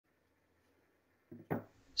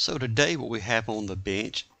So today what we have on the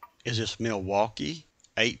bench is this Milwaukee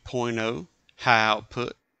 8.0 high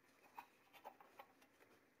output.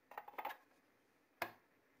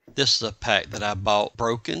 This is a pack that I bought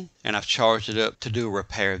broken and I've charged it up to do a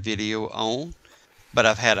repair video on. But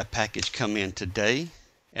I've had a package come in today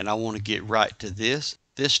and I want to get right to this.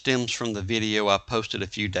 This stems from the video I posted a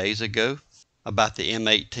few days ago about the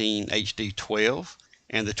M18 HD12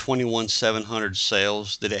 and the 21700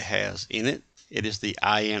 cells that it has in it. It is the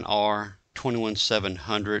INR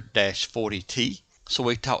 21700-40T. So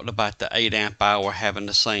we talked about the 8 amp hour having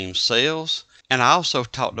the same cells. And I also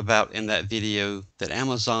talked about in that video that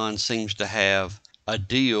Amazon seems to have a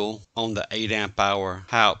deal on the 8 amp hour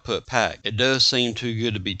high output pack. It does seem too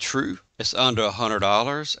good to be true. It's under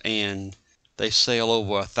 $100 and they sell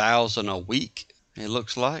over 1,000 a week, it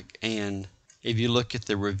looks like. And if you look at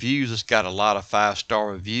the reviews, it's got a lot of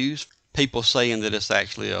 5-star reviews. People saying that it's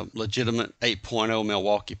actually a legitimate 8.0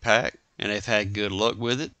 Milwaukee pack and they've had good luck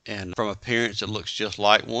with it, and from appearance it looks just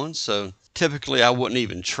like one. So typically I wouldn't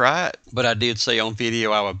even try it, but I did say on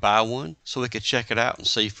video I would buy one so we could check it out and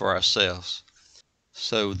see for ourselves.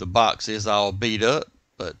 So the box is all beat up,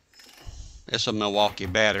 but it's a Milwaukee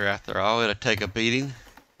battery after all. It'll take a beating.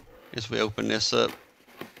 As we open this up,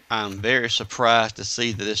 I'm very surprised to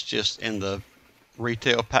see that it's just in the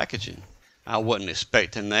retail packaging. I wasn't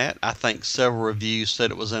expecting that. I think several reviews said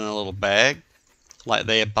it was in a little bag, like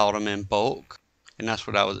they had bought them in bulk, and that's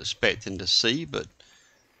what I was expecting to see. But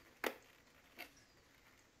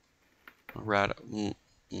right,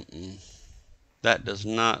 that does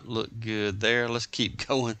not look good there. Let's keep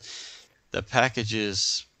going. The package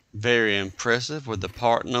is very impressive with the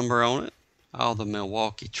part number on it, all the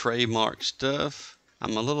Milwaukee trademark stuff.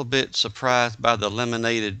 I'm a little bit surprised by the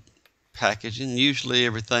laminated packaging. Usually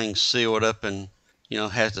everything's sealed up and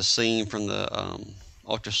has the seam from the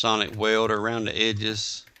ultrasonic welder around the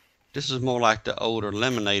edges. This is more like the older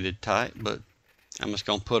laminated type, but I'm just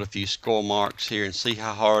going to put a few score marks here and see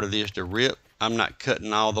how hard it is to rip. I'm not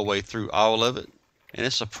cutting all the way through all of it, and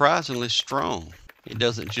it's surprisingly strong. It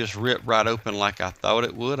doesn't just rip right open like I thought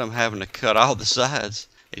it would. I'm having to cut all the sides.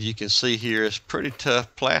 As you can see here, it's pretty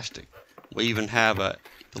tough plastic. We even have the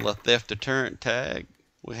little theft deterrent tag.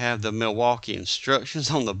 We have the Milwaukee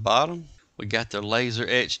instructions on the bottom. We got the laser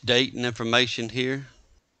etched date and information here.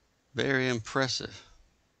 Very impressive.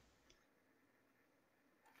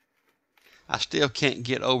 I still can't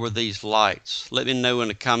get over these lights. Let me know in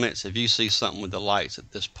the comments if you see something with the lights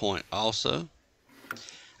at this point also.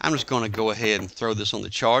 I'm just going to go ahead and throw this on the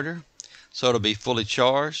charger so it'll be fully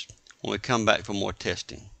charged when we come back for more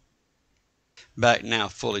testing. Back now,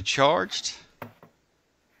 fully charged.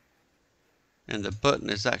 And the button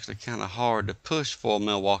is actually kind of hard to push for a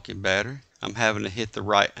Milwaukee battery. I'm having to hit the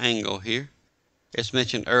right angle here. As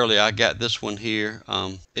mentioned earlier, I got this one here.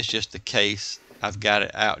 It's just the case. I've got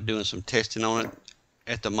it out doing some testing on it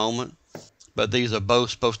at the moment. But these are both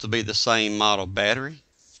supposed to be the same model battery.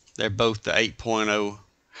 They're both the 8.0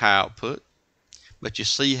 high output. But you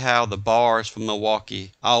see how the bars from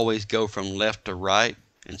Milwaukee always go from left to right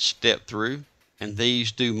and step through. And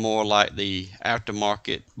these do more like the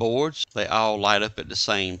aftermarket boards. They all light up at the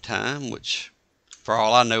same time, which for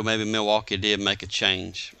all I know, maybe Milwaukee did make a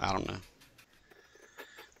change. I don't know.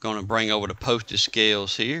 Going to bring over the postage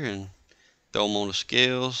scales here and throw them on the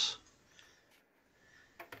scales.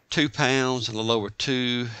 2 pounds and a little over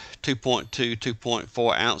 2.2,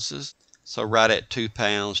 2.4 ounces. So right at 2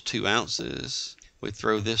 pounds, 2 ounces. We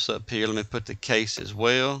throw this up here. Let me put the case as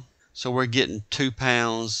well. So we're getting 2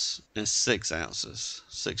 pounds and 6 ounces,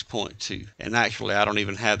 6.2. And actually, I don't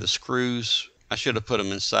even have the screws. I should have put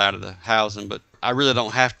them inside of the housing, but I really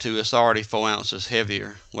don't have to. It's already 4 ounces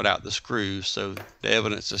heavier without the screws. So the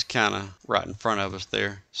evidence is kind of right in front of us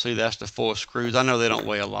there. See, that's the 4 screws. I know they don't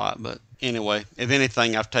weigh a lot, but anyway, if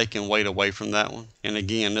anything, I've taken weight away from that one. And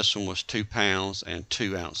again, this one was 2 pounds and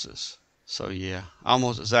 2 ounces. So yeah,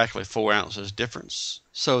 almost exactly 4 ounces difference.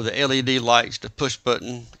 So the LED lights, the push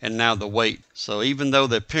button, and now the weight. So even though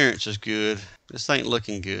the appearance is good, this ain't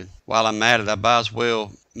looking good. While I'm at it, I might as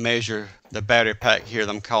well measure the battery pack here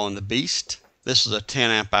that I'm calling the Beast. This is a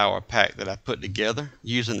 10 amp hour pack that I put together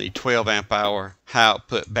using the 12 amp hour high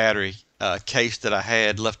output battery case that I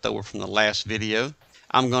had left over from the last video.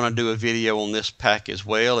 I'm going to do a video on this pack as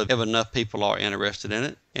well if enough people are interested in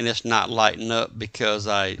it. And it's not lighting up because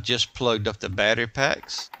I just plugged up the battery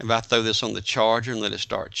packs. If I throw this on the charger and let it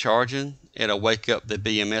start charging, it'll wake up the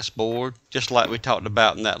BMS board, just like we talked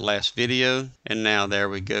about in that last video. And now there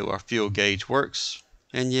we go, our fuel gauge works.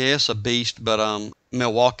 And yeah, it's a beast, but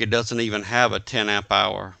Milwaukee doesn't even have a 10 amp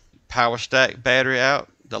hour power stack battery out,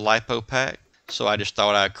 the LiPo pack. So I just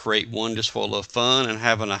thought I'd create one just for a little fun and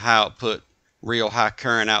having a high output, real high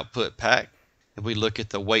current output pack. If we look at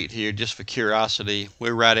the weight here, just for curiosity,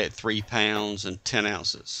 we're right at 3 pounds and 10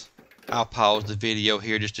 ounces. I'll pause the video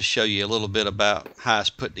here just to show you a little bit about how it's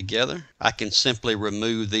put together. I can simply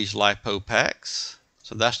remove these LiPo packs.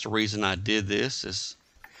 So that's the reason I did this, is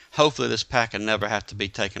hopefully this pack will never have to be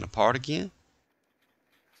taken apart again.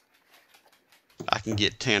 I can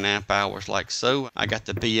get 10 amp hours like so. I got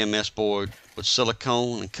the BMS board with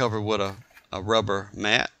silicone and covered with a rubber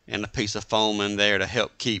mat and a piece of foam in there to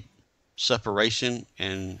help keep separation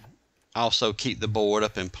and also keep the board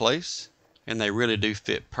up in place. And they really do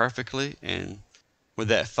fit perfectly, and with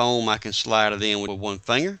that foam I can slide it in with one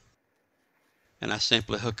finger, and I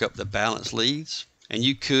simply hook up the balance leads. And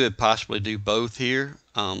you could possibly do both here.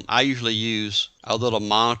 I usually use a little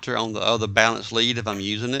monitor on the other balance lead if I'm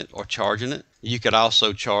using it or charging it. You could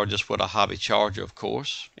also charge this with a hobby charger, of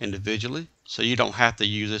course, individually. So you don't have to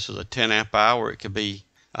use this as a 10 amp hour. It could be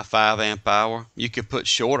a 5 amp hour. You could put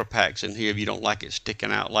shorter packs in here if you don't like it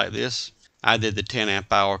sticking out like this. I did the 10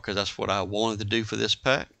 amp hour because that's what I wanted to do for this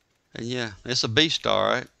pack. And yeah, it's a beast,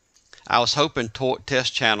 alright. I was hoping Torque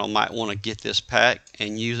Test Channel might want to get this pack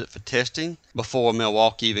and use it for testing before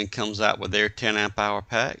Milwaukee even comes out with their 10 amp hour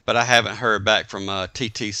pack. But I haven't heard back from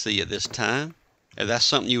TTC at this time. If that's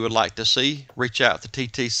something you would like to see, reach out to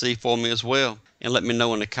TTC for me as well. And let me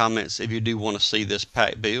know in the comments if you do want to see this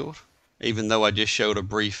pack build. Even though I just showed a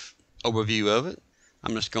brief overview of it.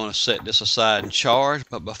 I'm just going to set this aside and charge.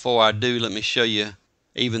 But before I do, let me show you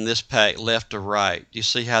even this pack left to right. You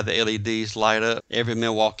see how the LEDs light up? Every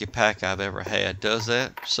Milwaukee pack I've ever had does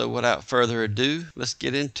that. So without further ado, let's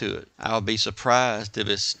get into it. I'll be surprised if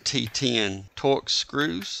it's T10 Torx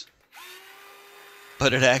screws,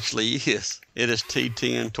 but it actually is. It is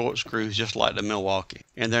T10 Torx screws just like the Milwaukee.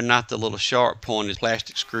 And they're not the little sharp pointed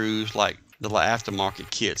plastic screws like the aftermarket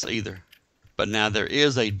kits either. But now there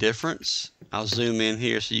is a difference. I'll zoom in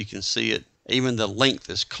here so you can see it. Even the length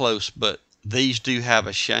is close, but these do have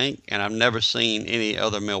a shank, and I've never seen any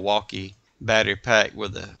other Milwaukee battery pack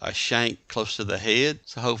with a shank close to the head.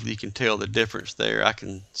 So hopefully you can tell the difference there. I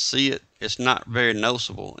can see it. It's not very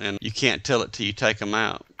noticeable, and you can't tell it till you take them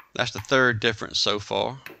out. That's the third difference so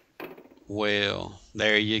far. Well,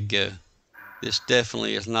 there you go. This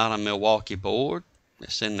definitely is not a Milwaukee board.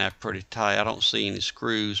 It's in there pretty tight. I don't see any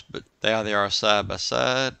screws, but there they are side by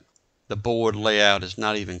side. The board layout is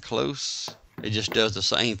not even close. It just does the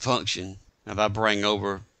same function. If I bring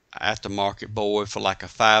over an aftermarket board for like a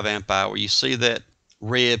 5 amp hour, you see that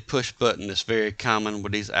red push button that's very common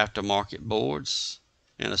with these aftermarket boards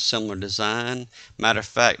and a similar design. Matter of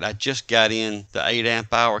fact, I just got in the 8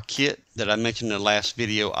 amp hour kit that I mentioned in the last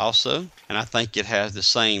video also, and I think it has the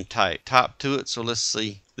same type top to it. So let's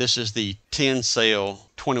see. This is the 10 cell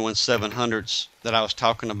 21700s that I was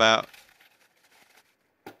talking about.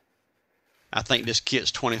 I think this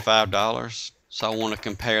kit's $25. So I want to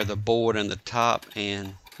compare the board and the top,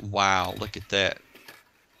 and wow, look at that.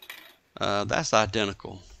 That's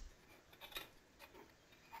identical.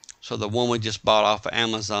 So the one we just bought off of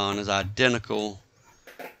Amazon is identical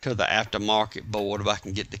to the aftermarket board. If I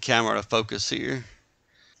can get the camera to focus here.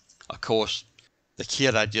 Of course, the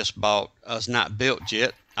kit I just bought is not built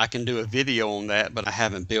yet. I can do a video on that, but I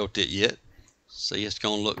haven't built it yet. See, it's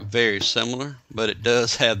going to look very similar, but it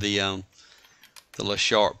does have the little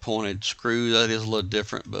sharp pointed screw. That is a little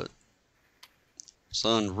different, but it's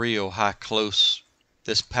unreal how close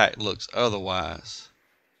this pack looks otherwise.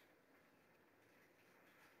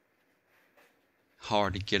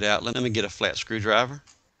 Hard to get out. Let me get a flat screwdriver.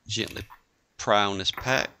 Gently pry on this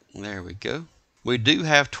pack. There we go. We do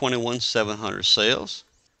have 21700 cells,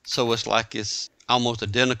 so it's like it's almost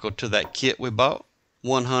identical to that kit we bought.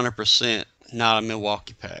 100% not a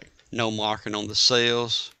Milwaukee pack. No marking on the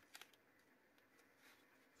cells.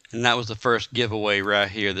 And that was the first giveaway right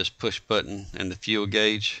here, this push button and the fuel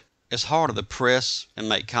gauge. It's harder to press and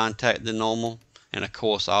make contact than normal. And of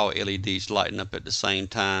course, all LEDs lighting up at the same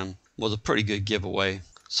time was a pretty good giveaway.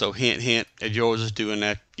 So hint, hint, if yours is doing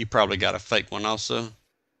that, you probably got a fake one also.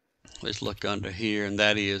 Let's look under here, and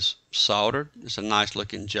that is soldered. It's a nice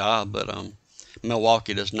looking job, but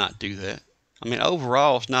Milwaukee does not do that. I mean,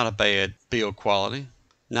 overall, it's not a bad build quality,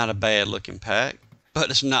 not a bad looking pack, but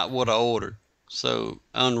it's not what I ordered. So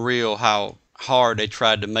unreal how hard they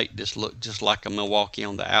tried to make this look just like a Milwaukee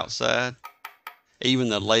on the outside. Even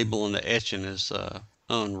the label and the etching is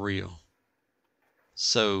unreal.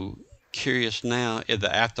 So curious now if the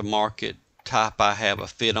aftermarket type I have a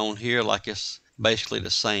fit on here, like it's basically the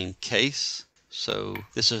same case. So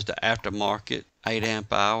this is the aftermarket 8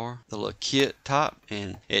 amp hour, the little kit top,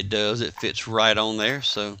 and it fits right on there.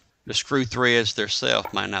 So The screw threads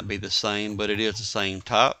themselves might not be the same, but it is the same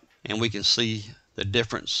top, and we can see the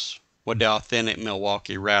difference with the authentic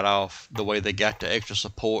Milwaukee right off, the way they got the extra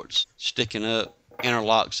supports sticking up,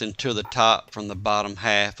 interlocks into the top from the bottom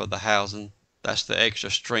half of the housing. That's the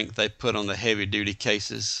extra strength they put on the heavy duty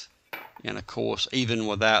cases. And of course, even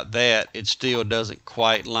without that, it still doesn't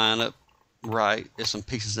quite line up right. There's some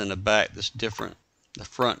pieces in the back that's different. The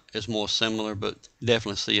front is more similar, but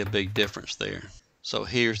definitely see a big difference there. So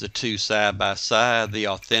here's the two side by side, the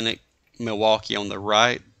authentic Milwaukee on the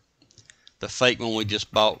right, the fake one we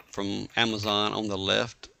just bought from Amazon on the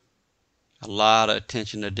left. A lot of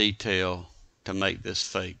attention to detail to make this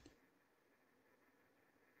fake.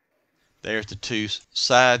 There's the two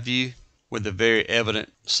side view with the very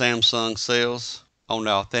evident Samsung cells on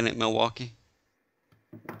the authentic Milwaukee.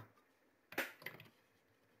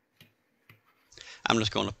 I'm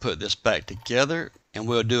just going to put this back together and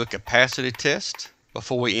we'll do a capacity test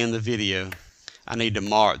before we end the video. I need to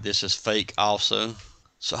mark this as fake also,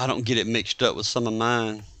 so I don't get it mixed up with some of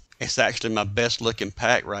mine. It's actually my best looking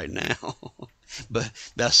pack right now, but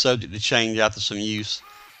that's subject to change after some use.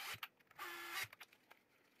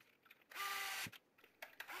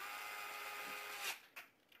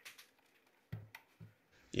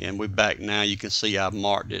 And we're back now. You can see I've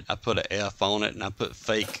marked it. I put an F on it and I put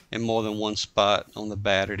fake in more than one spot on the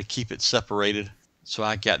battery to keep it separated. So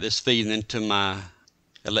I got this feeding into my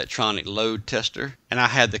electronic load tester, and I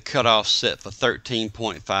had the cutoff set for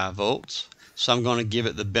 13.5 volts. So I'm going to give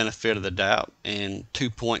it the benefit of the doubt, and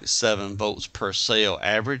 2.7 volts per cell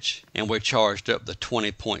average, and we're charged up to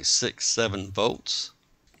 20.67 volts.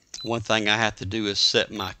 One thing I have to do is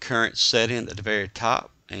set my current setting at the very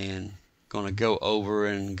top, and going to go over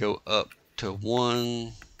and go up to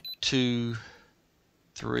 1, 2,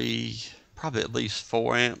 3, probably at least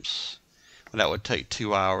 4 amps. That would take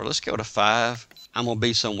 2 hours. Let's go to 5. I'm going to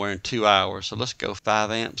be somewhere in 2 hours, so let's go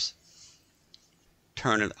 5 amps.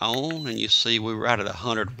 Turn it on, and you see we're right at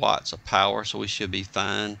 100 watts of power, so we should be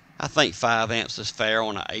fine. I think 5 amps is fair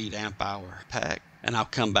on an 8 amp hour pack, and I'll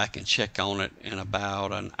come back and check on it in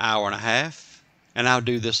about an hour and a half, and I'll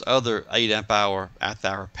do this other 8 amp hour after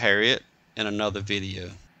I repair it in another video.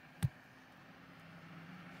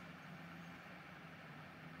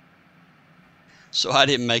 So I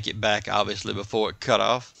didn't make it back obviously before it cut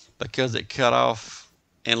off, because it cut off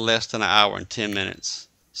in less than an hour and 10 minutes.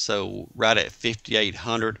 So right at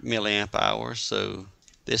 5800 milliamp hours. So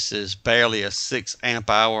this is barely a 6 amp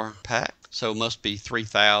hour pack, so it must be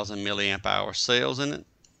 3000 milliamp hour cells in it,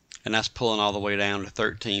 and that's pulling all the way down to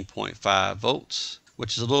 13.5 volts,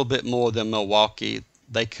 which is a little bit more than Milwaukee.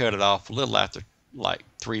 They cut it off a little after like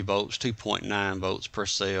 3 volts, 2.9 volts per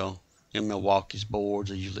cell. In Milwaukee's boards,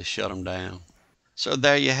 they usually shut them down. So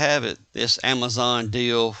there you have it, this Amazon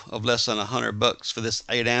deal of less than $100 for this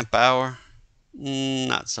 8 amp hour.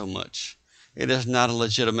 Not so much. It is not a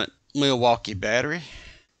legitimate Milwaukee battery.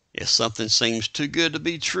 If something seems too good to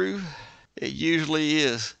be true, it usually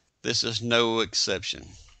is. This is no exception.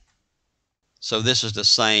 So this is the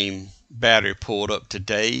same battery pulled up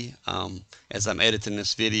today as I'm editing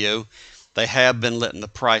this video. They have been letting the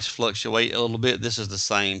price fluctuate a little bit. This is the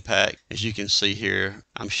same pack. As you can see here,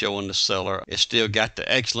 I'm showing the seller. It's still got the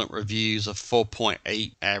excellent reviews of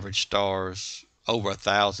 4.8 average stars, over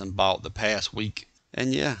 1,000 bought the past week.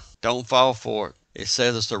 And yeah, don't fall for it. It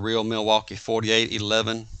says it's the real Milwaukee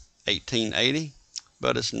 4811 1880,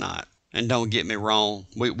 but it's not. And don't get me wrong,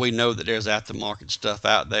 we know that there's aftermarket stuff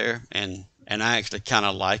out there, and I actually kind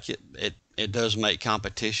of like it. It does make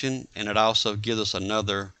competition, and it also gives us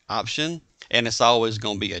another option, and it's always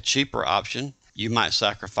going to be a cheaper option. You might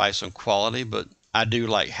sacrifice on quality, but I do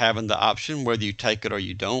like having the option, whether you take it or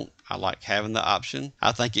you don't. I like having the option.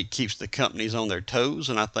 I think it keeps the companies on their toes,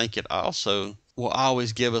 and I think it also will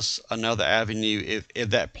always give us another avenue if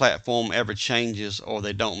that platform ever changes or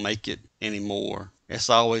they don't make it anymore. It's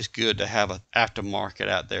always good to have an aftermarket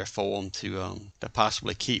out there for them to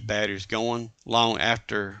possibly keep batteries going long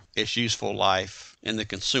after its useful life in the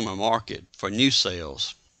consumer market for new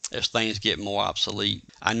sales as things get more obsolete.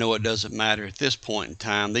 I know it doesn't matter at this point in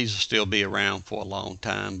time. These will still be around for a long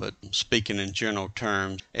time, but speaking in general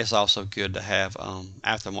terms, it's also good to have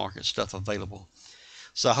aftermarket stuff available.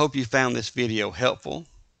 So I hope you found this video helpful.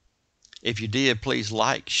 If you did, please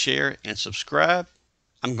like, share, and subscribe.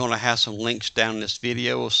 I'm going to have some links down in this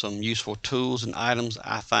video of some useful tools and items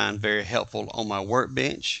I find very helpful on my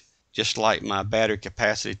workbench, just like my battery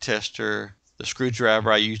capacity tester, the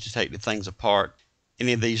screwdriver I use to take the things apart.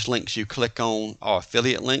 Any of these links you click on are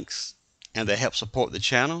affiliate links, and they help support the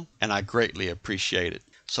channel, and I greatly appreciate it.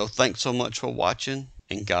 So thanks so much for watching,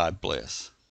 and God bless.